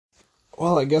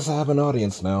Well, I guess I have an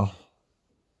audience now.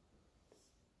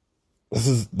 This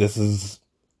is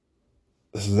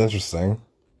interesting.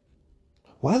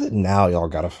 Why is it now y'all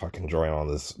gotta fucking join on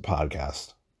this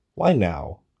podcast? Why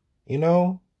now? You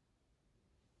know?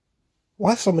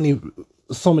 Why so many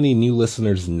new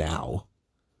listeners now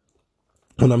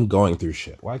when I'm going through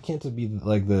shit? Why can't it be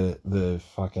like the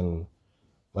fucking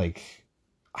like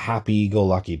happy go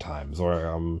lucky times where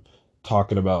I'm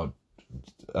talking about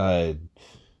uh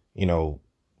you know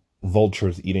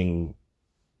vultures eating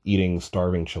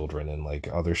starving children and like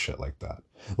other shit like that.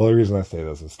 Well, the reason I say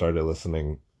this is I started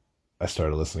listening.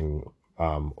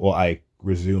 Well, I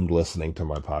resumed listening to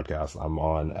my podcast. I'm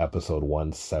on episode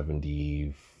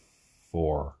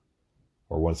 174 or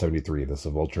 173. This is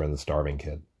a vulture and the starving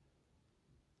kid.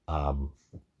 Um,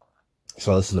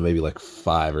 so I listened to maybe like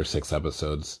 5 or 6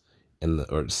 episodes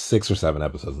or 6 or 7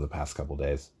 episodes in the past couple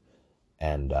days,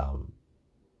 and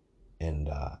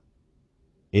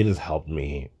it has helped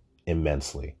me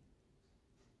immensely.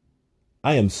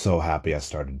 I am so happy I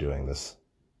started doing this.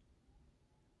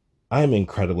 I am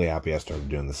incredibly happy I started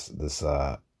doing this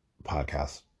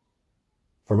podcast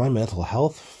for my mental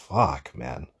health. Fuck,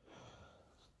 man.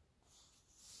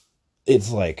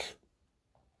 It's like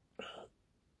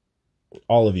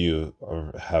all of you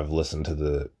have listened to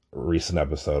the recent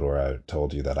episode where I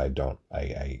told you that I don't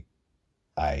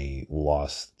I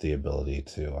lost the ability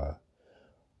to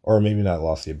or maybe not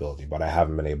lost the ability, but I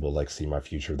haven't been able to like see my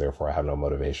future, therefore I have no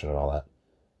motivation and all that.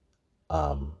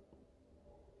 Um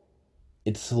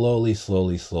it's slowly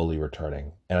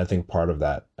returning. And I think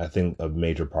a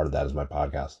major part of that is my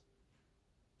podcast,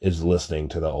 is listening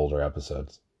to the older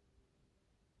episodes.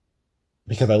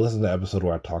 Because I listened to the episode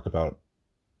where I talk about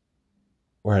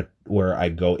where I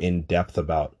go in depth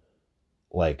about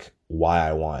like why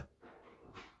I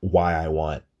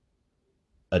want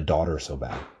a daughter so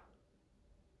bad.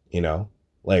 You know?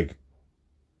 Like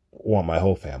want my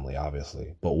whole family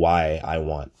obviously, but why I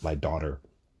want my daughter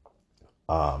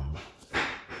um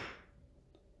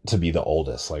to be the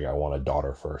oldest. Like I want a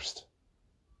daughter first.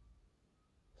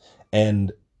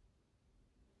 And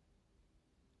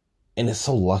it's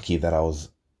so lucky that I was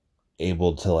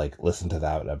able to like listen to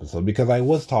that episode, because I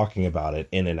was talking about it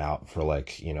in and out for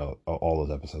like, all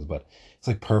those episodes, but it's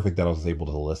like perfect that I was able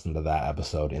to listen to that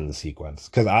episode in the sequence,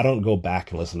 because I don't go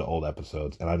back and listen to old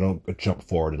episodes, and I don't jump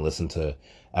forward and listen to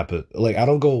like I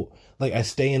don't go, like I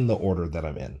stay in the order that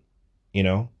I'm in,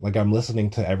 like I'm listening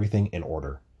to everything in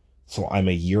order, so I'm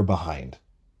a year behind.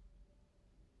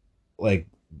 Like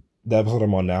the episode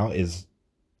I'm on now is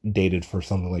dated for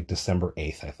something like December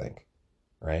 8th, I think,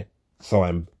 right? So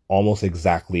I'm almost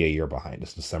exactly a year behind.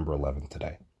 It's December 11th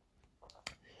today.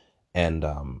 And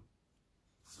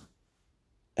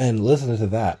listening to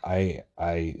that,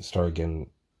 I started getting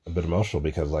a bit emotional,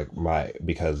 because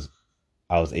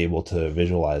I was able to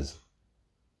visualize,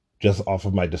 just off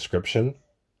of my description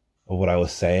of what I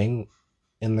was saying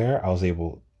in there. I was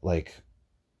able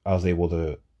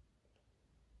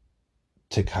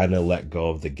to kind of let go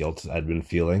of the guilt I'd been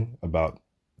feeling about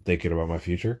thinking about my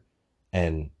future,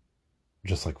 and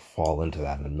just like fall into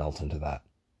that and melt into that,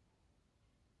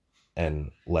 and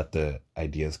let the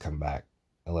ideas come back,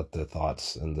 and let the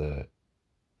thoughts and the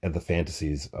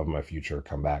fantasies of my future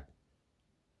come back.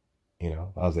 I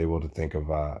was able to think of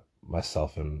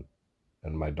myself and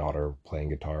my daughter playing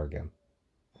guitar again.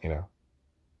 You know,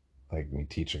 like me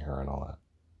teaching her and all that.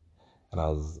 And I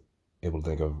was able to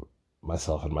think of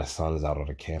myself and my sons out on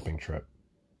a camping trip,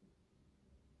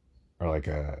 or like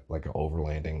a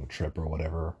overlanding trip, or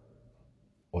whatever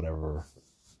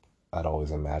I'd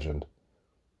always imagined.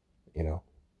 You know,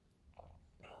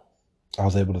 I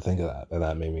was able to think of that, and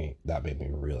that made me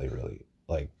really, really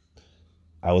like,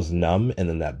 I was numb, and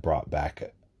then that brought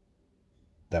back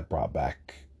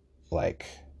like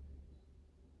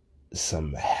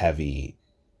some heavy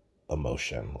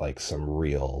emotion, like some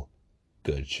real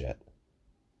good shit,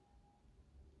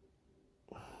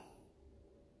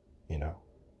 you know?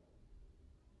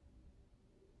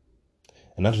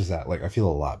 And not just that, like I feel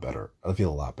a lot better. I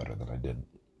feel a lot better than I did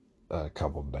a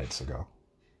couple of nights ago.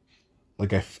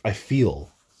 Like I feel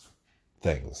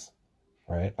things,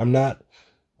 right? I'm not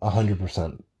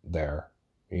 100% there,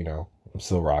 I'm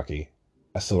still rocky.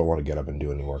 I still don't want to get up and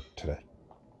do any work today.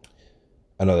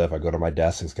 I know that if I go to my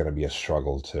desk, it's going to be a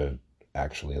struggle to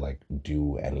actually like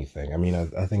do anything. I mean,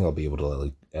 I think I'll be able to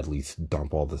like, at least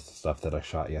dump all the stuff that I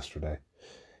shot yesterday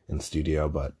in studio,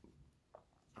 but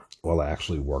while I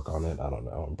actually work on it, I don't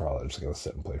know. I'm probably just gonna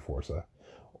sit and play Forza,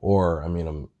 or I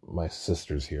mean, my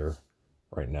sister's here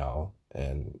right now,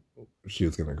 and she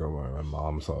was gonna go with my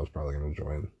mom, so I was probably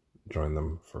gonna join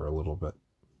them for a little bit,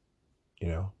 you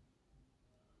know.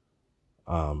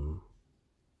 Um,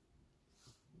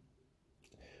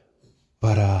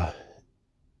 but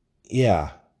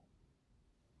yeah,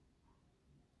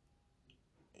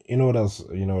 you know what else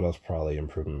probably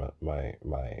improved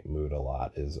my mood a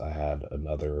lot is I had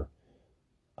another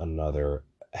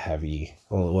heavy,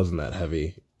 well, it wasn't that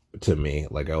heavy to me.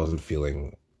 Like I wasn't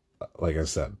feeling, like I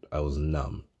said, I was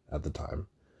numb at the time.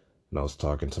 And I was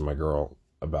talking to my girl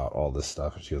about all this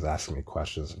stuff and she was asking me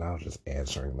questions and I was just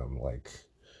answering them like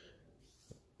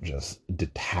just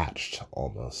detached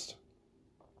almost,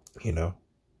 you know?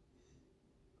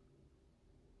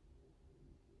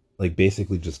 Like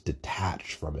basically just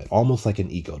detached from it. Almost like an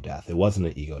ego death. It wasn't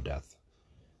an ego death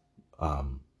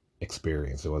um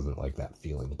experience. It wasn't like that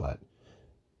feeling, but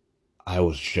I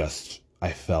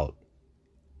felt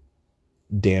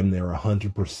damn near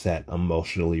 100%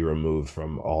 emotionally removed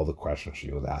from all the questions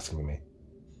she was asking me,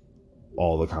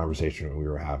 all the conversation we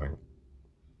were having.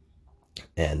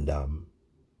 And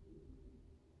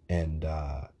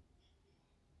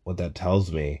what that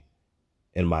tells me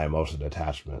in my emotional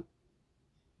attachment,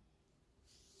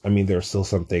 I mean, there's still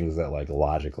some things that like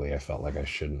logically I felt like I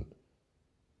shouldn't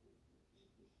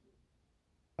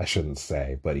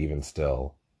say, but even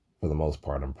still, for the most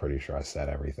part, I'm pretty sure I said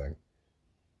everything.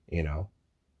 You know,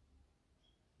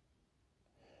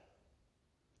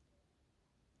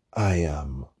 I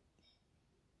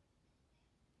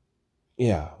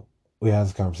yeah, we had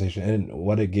this conversation, and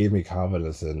what it gave me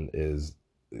confidence in is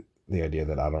the idea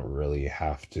that I don't really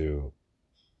have to,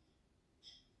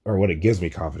 or what it gives me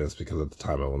confidence because at the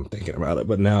time I wasn't thinking about it,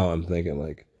 but now I'm thinking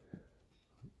like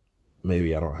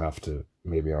maybe I don't have to,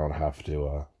 maybe I don't have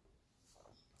to,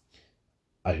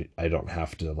 I don't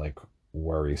have to like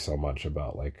worry so much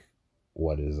about like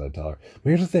what it is I tell her. But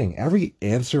here's the thing: every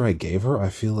answer I gave her, I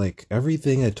feel like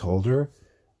everything I told her,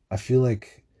 I feel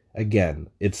like again,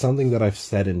 it's something that I've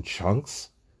said in chunks.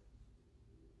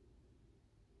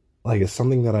 Like it's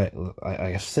something that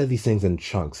I've said these things in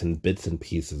chunks and bits and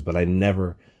pieces, but I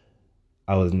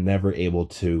was never able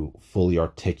to fully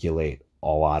articulate a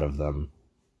lot of them,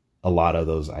 a lot of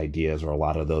those ideas or a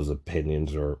lot of those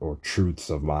opinions or truths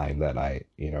of mine that I,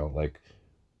 like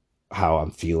how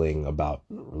I'm feeling about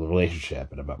the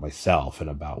relationship and about myself and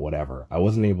about whatever. I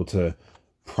wasn't able to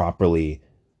properly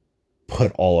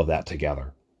put all of that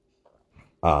together.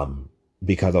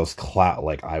 Because I was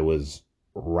like I was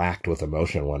racked with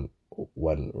emotion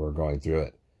when we're going through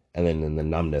it. And then in the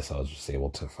numbness I was just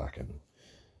able to fucking,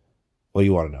 well,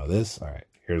 you want to know this? All right,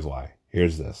 here's why.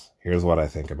 Here's this. Here's what I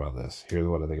think about this. Here's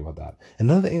what I think about that. And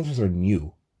none of the answers are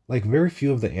new. Like very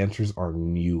few of the answers are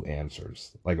new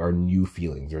answers. Like are new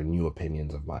feelings or new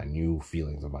opinions of mine, new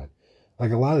feelings of mine.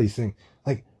 Like a lot of these things,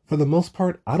 like for the most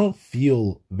part, I don't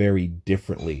feel very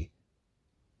differently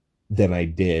than I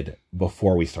did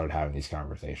before we started having these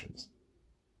conversations.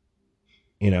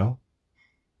 You know?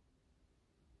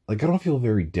 Like I don't feel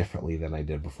very differently than I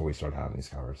did before we started having these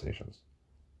conversations.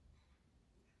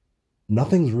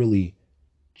 Nothing's really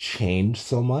changed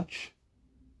so much.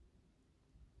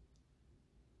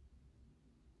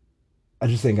 I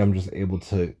just think I'm just able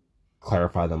to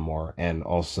clarify them more. And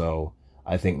also,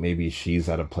 I think maybe she's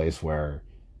at a place where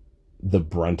the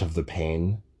brunt of the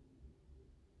pain,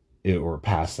 or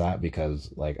past that,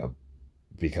 because like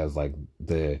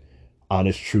the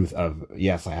honest truth of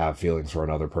yes, I have feelings for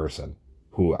another person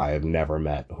who I have never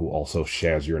met who also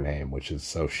shares your name, which is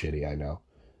so shitty. I know.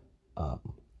 Um,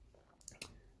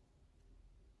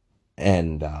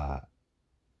 and that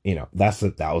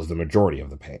was the majority of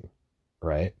the pain,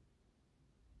 right?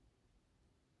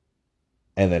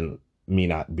 And then me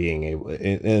not being able,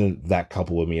 and that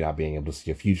coupled with me not being able to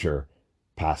see a future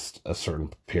past a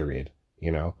certain period,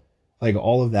 like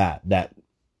all of that, and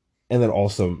then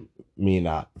also me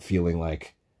not feeling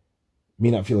like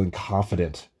me not feeling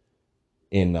confident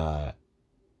in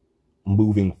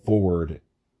moving forward,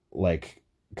 like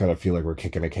kind of feel like we're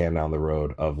kicking a can down the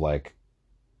road of like,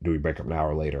 do we break up now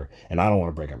or later? And I don't want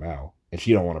to break up now, and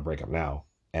she don't want to break up now,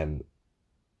 and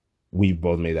we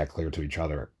both made that clear to each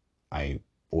other. I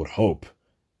would hope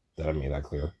that I made that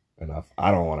clear enough.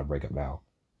 I don't want to break up now.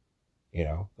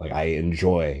 Like I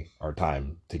enjoy our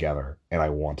time together and I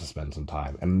want to spend some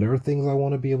time. And there are things I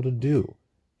want to be able to do.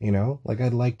 Like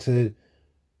I'd like to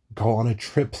go on a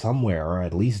trip somewhere or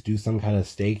at least do some kind of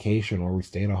staycation where we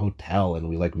stay in a hotel and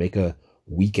we like make a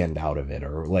weekend out of it,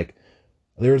 or like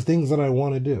there's things that I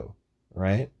want to do,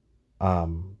 right?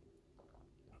 Um,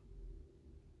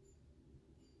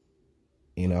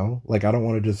 like I don't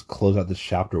want to just close out this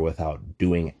chapter without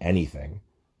doing anything.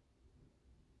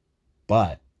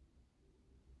 But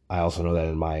I also know that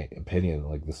in my opinion,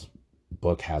 like this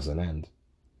book has an end.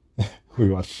 We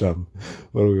watched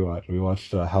what did we watch? We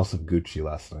watched House of Gucci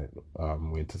last night.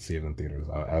 We went to see it in theaters.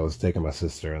 I was taking my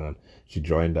sister, and then she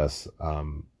joined us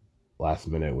last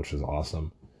minute, which was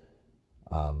awesome.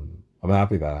 I'm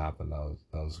happy that happened. That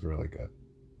was really good.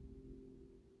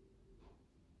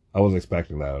 I wasn't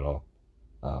expecting that at all.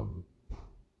 Um,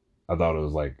 I thought it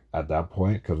was like at that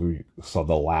point because we saw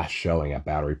the last showing at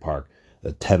Battery Park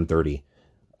at 10:30.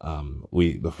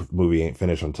 We the movie ain't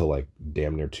finished until like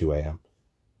damn near 2 a.m.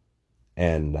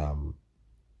 and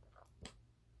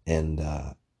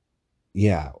and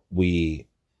yeah, we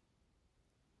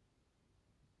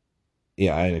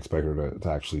yeah, I didn't expect her to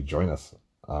actually join us.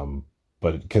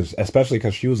 But because especially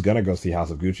because she was gonna go see House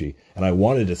of Gucci, and I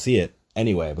wanted to see it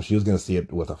anyway, but she was gonna see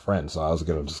it with a friend, so I was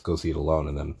gonna just go see it alone.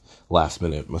 And then last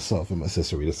minute, myself and my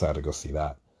sister, we decided to go see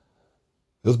that.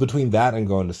 It was between that and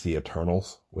going to see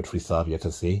Eternals, which we still have yet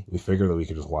to see. We figured that we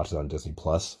could just watch it on Disney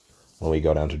Plus when we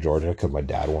go down to Georgia because my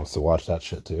dad wants to watch that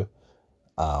shit too.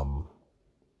 Um,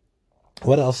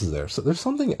 what else is there? So there's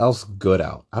something else good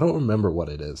out. I don't remember what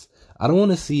it is. I don't want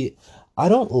to see. I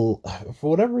don't for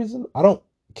whatever reason. I don't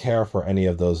care for any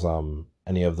of those.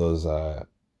 Any of those.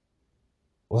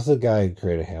 What's the guy who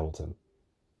created Hamilton?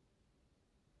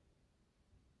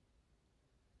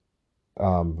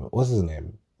 What's his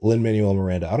name? Lin Manuel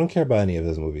Miranda. I don't care about any of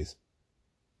his movies.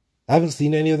 I haven't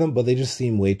seen any of them, but they just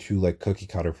seem way too like cookie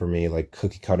cutter for me, like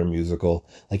cookie cutter musical.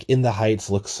 Like In the Heights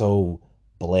looks so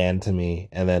bland to me,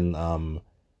 and then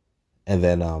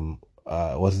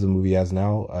what's the movie as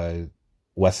now?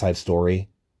 West Side Story.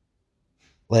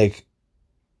 Like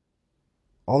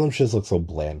all them shits look so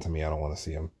bland to me. I don't want to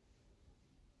see them.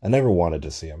 I never wanted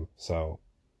to see them, so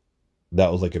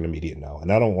that was like an immediate no.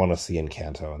 And I don't want to see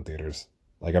Encanto in theaters.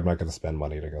 Like I'm not going to spend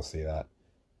money to go see that.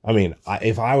 I mean,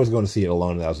 if I was going to see it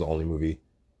alone and that was the only movie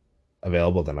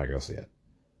available, then I go see it.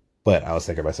 But I was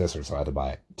taking my sister, so I had to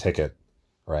buy a ticket.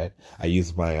 Right? I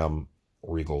used my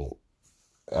Regal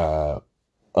uh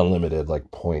unlimited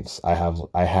like points. I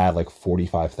had like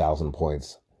 45,000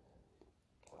 points,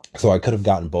 so I could have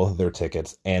gotten both of their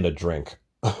tickets and a drink.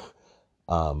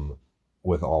 um,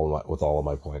 with all of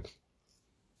my points.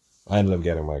 I ended up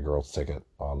getting my girl's ticket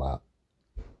on that,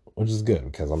 which is good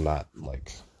because I'm not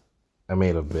like I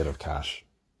made a bit of cash.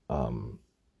 Um,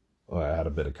 well, I had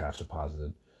a bit of cash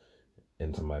deposited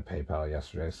into my PayPal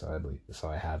yesterday, so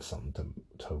I had something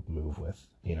to move with.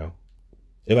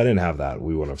 If I didn't have that,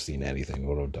 we wouldn't have seen anything. We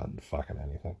wouldn't have done fucking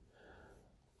anything.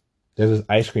 There's this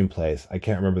ice cream place. I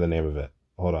can't remember the name of it.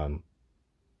 Hold on,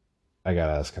 I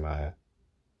gotta ask Kanaya.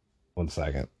 1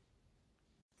 second.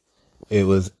 It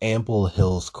was Ample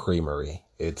Hills Creamery.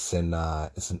 It's in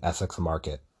Essex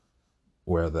Market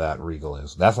where that Regal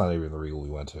is. That's not even the Regal we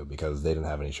went to because they didn't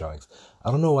have any showings. I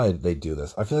don't know why they do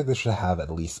this. I feel like they should have at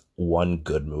least one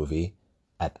good movie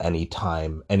at any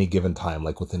time, any given time,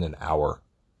 like within an hour.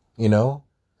 You know,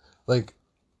 like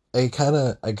I kind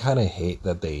of hate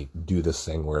that they do this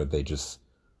thing where they just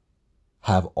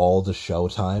have all the show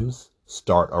times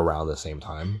start around the same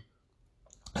time,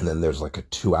 and then there's like a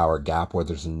 2 hour gap where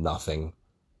there's nothing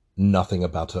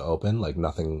about to open, like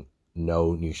nothing,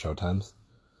 no new show times.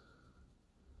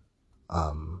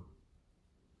 Um,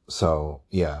 so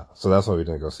yeah, so that's why we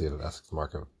didn't go see it at Essex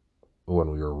Market when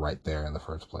we were right there in the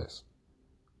first place.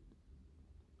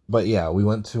 But yeah, we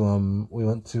went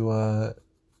to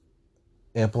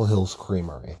Ample Hills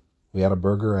Creamery. We had a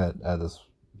burger at this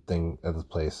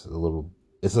place.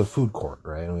 It's a food court,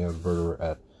 right? And we had a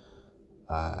burger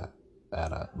uh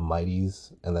at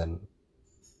Mighty's and then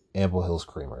Ample Hills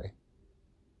Creamery.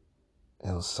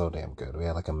 It was so damn good. We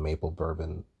had like a maple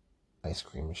bourbon ice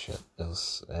cream and shit. It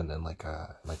was, and then like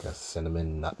a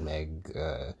cinnamon nutmeg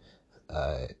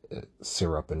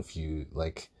syrup infused.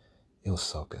 Like it was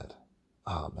so good.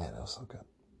 Oh man, it was so good.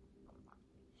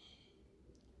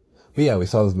 But yeah, we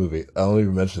saw this movie. I only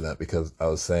even mentioned that because I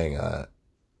was saying, what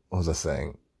was I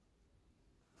saying?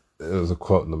 It was a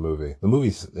quote in the movie. The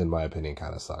movie, in my opinion,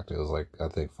 kind of sucked. It was like I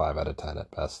think 5 out of 10 at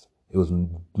best. It was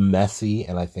messy,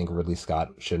 and I think Ridley Scott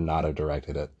should not have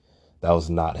directed it. That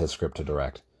was not his script to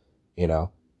direct. You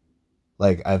know,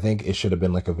 like I think it should have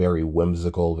been like a very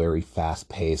whimsical, very fast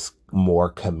paced,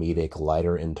 more comedic,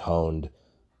 lighter intoned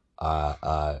uh,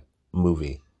 uh,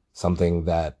 movie. Something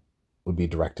that would be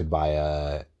directed by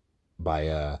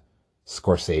a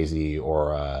Scorsese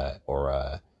or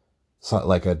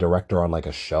like a director on like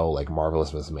a show like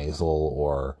Marvelous Miss Maisel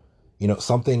or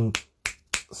something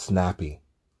snappy.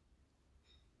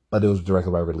 But it was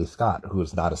directed by Ridley Scott, who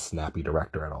is not a snappy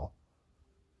director at all.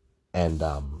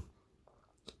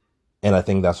 And I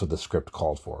think that's what the script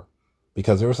called for,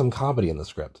 because there was some comedy in the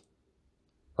script,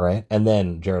 right? And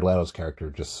then Jared Leto's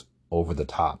character just over the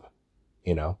top,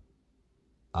 you know.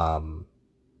 Um,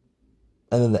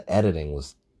 and then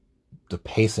the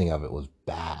pacing of it was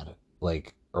bad,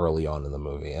 like early on in the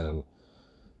movie, and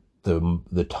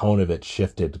the tone of it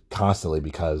shifted constantly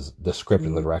because the script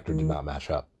and the director did not match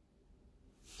up.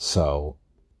 So,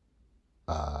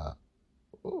 uh,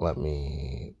 let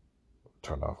me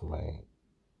turn off my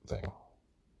thing.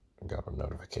 I got a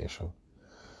notification.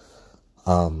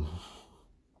 Um,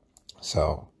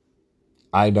 so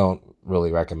I don't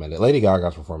really recommend it. Lady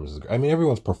Gaga's performance is great. I mean,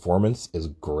 everyone's performance is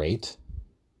great.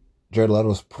 Jared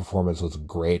Leto's performance was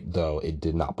great, though it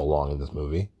did not belong in this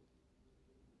movie.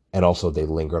 And also, they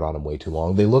lingered on him way too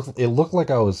long. It looked like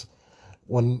I was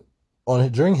when on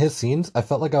during his scenes. I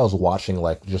felt like I was watching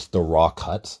like just the raw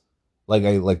cuts, like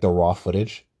the raw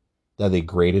footage that they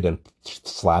graded and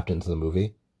slapped into the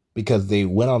movie because they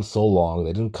went on so long.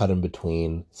 They didn't cut in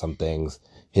between some things.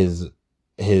 His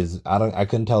I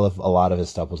couldn't tell if a lot of his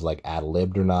stuff was like ad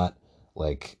libbed or not.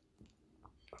 Like,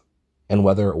 and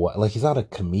whether it was like he's not a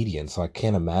comedian, so I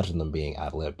can't imagine them being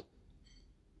ad libbed,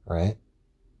 right?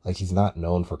 Like he's not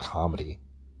known for comedy.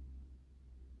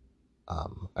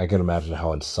 I can imagine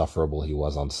how insufferable he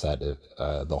was on set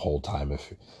the whole time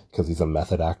if because he's a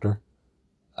method actor.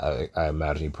 I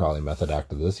imagine he probably method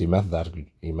acted this. He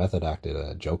method acted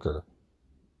a Joker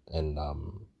and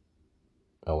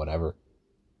or whatever.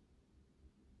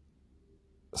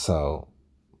 So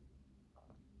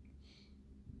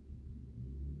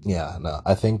yeah, no,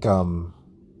 I think no,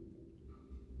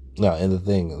 in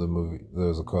the movie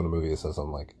there's a quote in the movie that says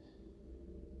something like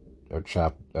a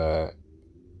chap I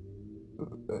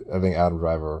think Adam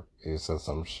Driver he says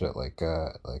some shit like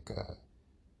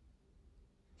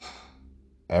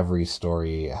every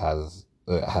story has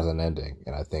an ending,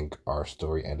 and I think our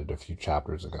story ended a few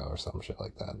chapters ago or some shit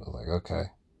like that. And I was like, okay,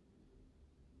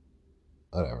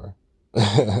 whatever.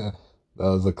 That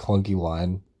was a clunky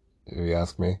line, if you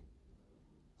ask me.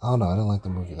 Oh no, I didn't like the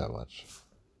movie that much.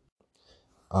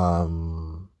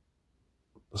 Um,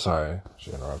 sorry,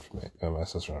 she interrupted me. My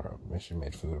sister interrupted me. She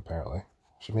made food apparently.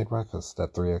 She made breakfast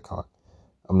at 3 o'clock.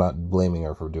 I'm not blaming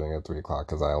her for doing it at 3 o'clock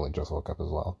because I only just woke up as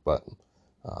well. But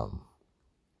um,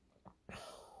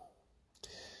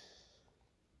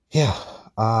 yeah.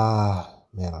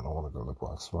 Man, I don't want to go to the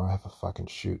Bronx tomorrow. I have a fucking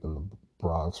shoot in the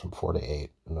Bronx from 4 to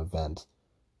 8, an event,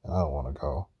 and I don't want to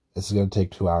go. It's gonna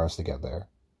take 2 hours to get there,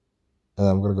 and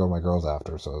then I'm gonna go to my girls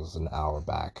after, so it's an hour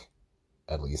back.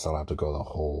 At least I don't have to go the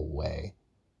whole way,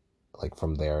 like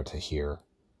from there to here,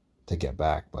 to get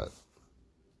back. But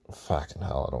fucking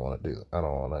hell, I don't want to do. I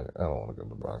don't want to. I don't want to go to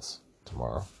the Bronx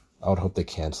tomorrow. I would hope they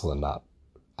cancel and not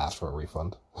ask for a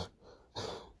refund.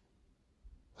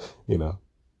 You know.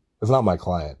 It's not my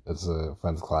client. It's a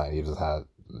friend's client. He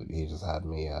just had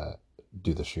me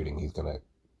do the shooting. He's gonna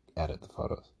edit the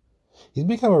photos. He's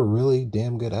become a really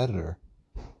damn good editor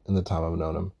in the time I've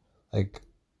known him. Like,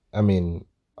 I mean,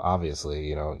 obviously,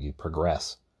 you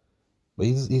progress, but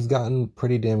he's gotten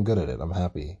pretty damn good at it. I'm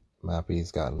happy. I'm happy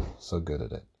he's gotten so good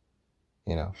at it.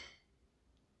 You know.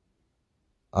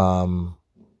 Um,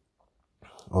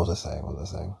 what was I saying? What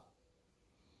was I saying?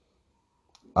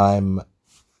 I'm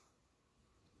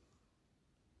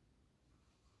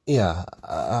yeah.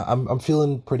 I'm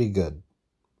feeling pretty good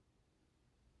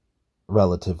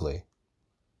relatively.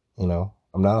 I'm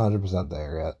not 100%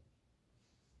 there yet.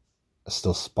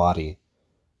 Still spotty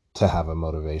to have a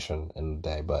motivation in the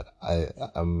day, but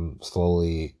I'm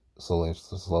slowly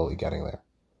getting there.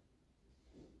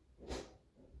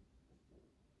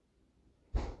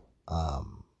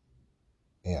 Um,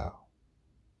 yeah.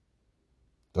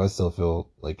 Do I still feel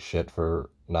like shit for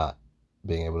not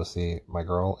being able to see my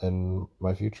girl in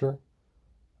my future?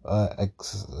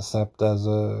 Except as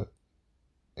a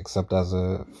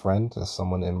friend, as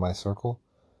someone in my circle.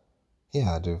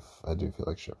 Yeah, I do feel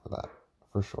like shit for that,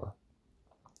 for sure.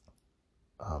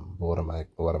 But what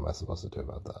am I supposed to do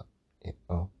about that?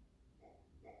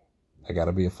 I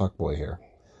gotta be a fuckboy here.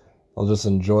 I'll just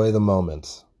enjoy the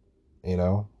moment, you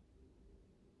know?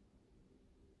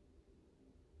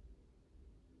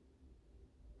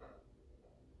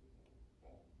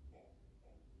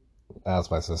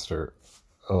 Asked my sister,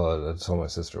 I told my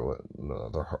sister what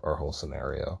our whole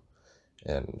scenario,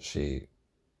 and she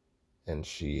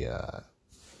for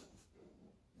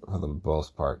the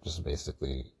most part, just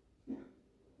basically,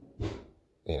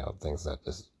 things that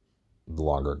just the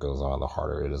longer it goes on, the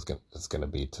harder it's gonna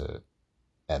be to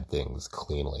add things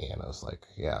cleanly. And I was like,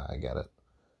 yeah, I get it.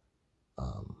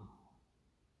 Um,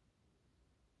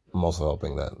 I'm also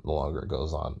hoping that the longer it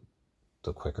goes on,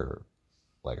 the quicker,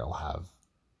 like I'll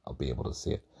be able to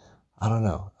see it. I don't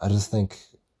know. I just think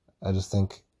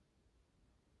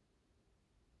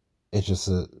it's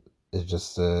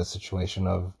just a situation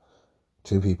of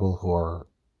Two people who are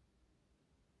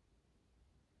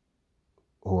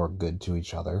good to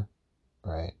each other,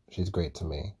 right? She's great to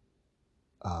me.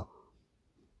 Um,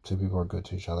 Two people are good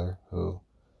to each other who,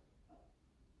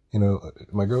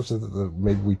 my girl said that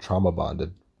maybe we trauma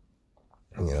bonded,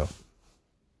 you know,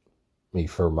 me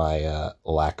for my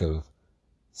lack of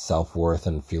self worth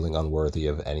and feeling unworthy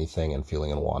of anything and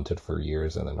feeling unwanted for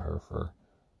years, and then her for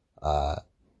uh,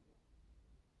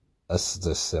 a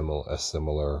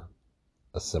similar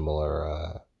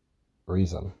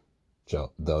reason,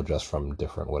 though just from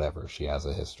different whatever. She has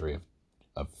a history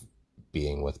of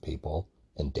being with people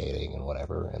and dating and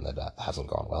whatever, and that hasn't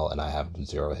gone well, and I have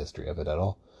zero history of it at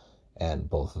all. And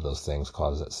both of those things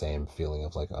cause that same feeling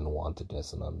of like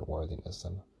unwantedness and unworthiness,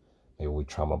 and maybe we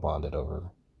trauma bonded over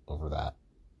that,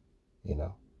 you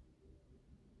know.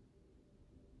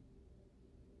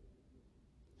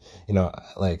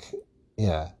 Like,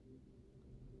 yeah,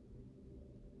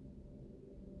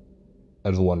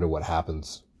 I just wonder what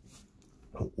happens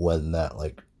when that,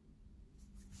 like,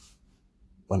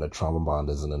 when a trauma bond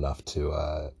isn't enough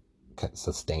to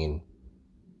sustain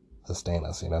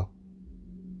us, you know.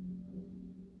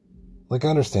 Like, I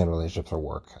understand relationships are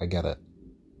work. I get it.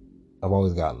 I've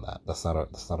always gotten that. That's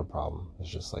not a problem. It's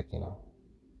just like,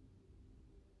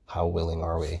 how willing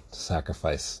are we to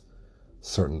sacrifice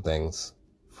certain things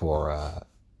for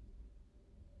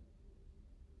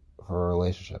for a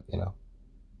relationship,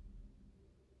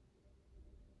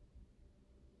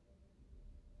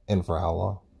 and for how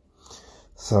long?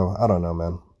 So I don't know,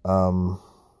 man.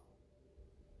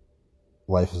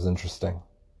 Life is interesting,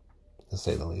 to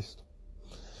say the least.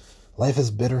 Life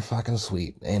is bitter fucking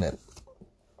sweet, ain't it?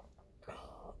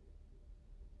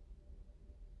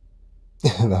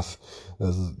 that's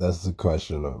that's the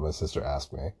question that my sister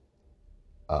asked me.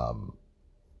 Um,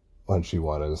 when she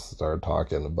wanted to start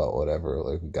talking about whatever,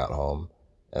 like we got home,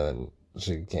 and then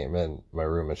she came in my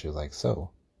room and she was like,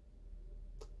 "So,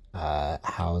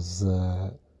 how's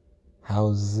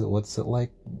what's it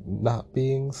like not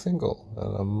being single?"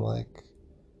 And I'm like,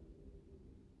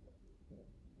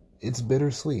 "It's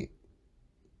bittersweet,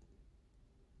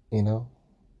 you know.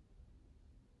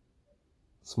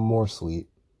 It's more sweet,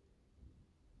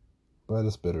 but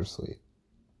it's bittersweet.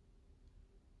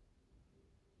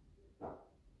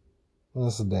 And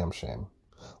it's a damn shame.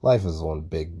 Life is one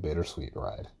big bittersweet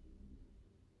ride."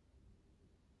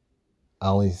 I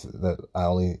only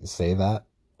say that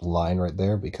line right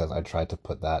there because I tried to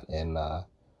put that in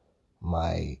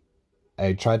my.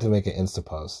 I tried to make an Insta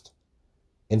post.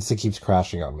 Insta keeps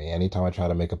crashing on me. Anytime I try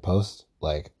to make a post,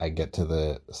 like I get to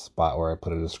the spot where I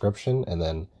put a description, and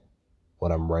then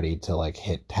when I'm ready to like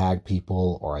hit tag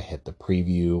people, or I hit the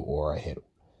preview, or I hit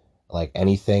like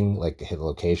anything, like hit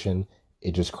location,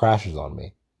 it just crashes on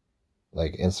me.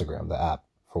 Like Instagram, the app,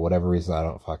 for whatever reason, I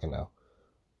don't fucking know.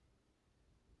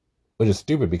 Which is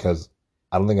stupid because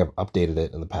I don't think I've updated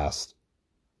it in the past.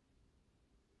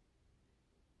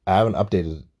 I haven't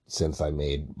updated since I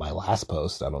made my last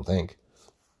post, I don't think.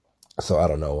 So I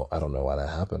don't know. I don't know why that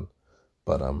happened.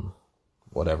 But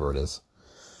whatever it is.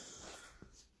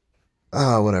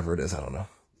 Whatever it is, I don't know.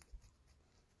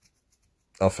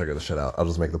 I'll figure the shit out. I'll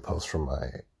just make the post from my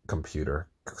computer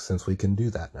since we can do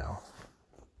that now.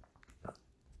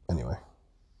 Anyway,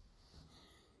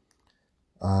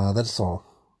 that's all.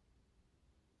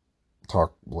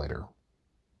 Talk later.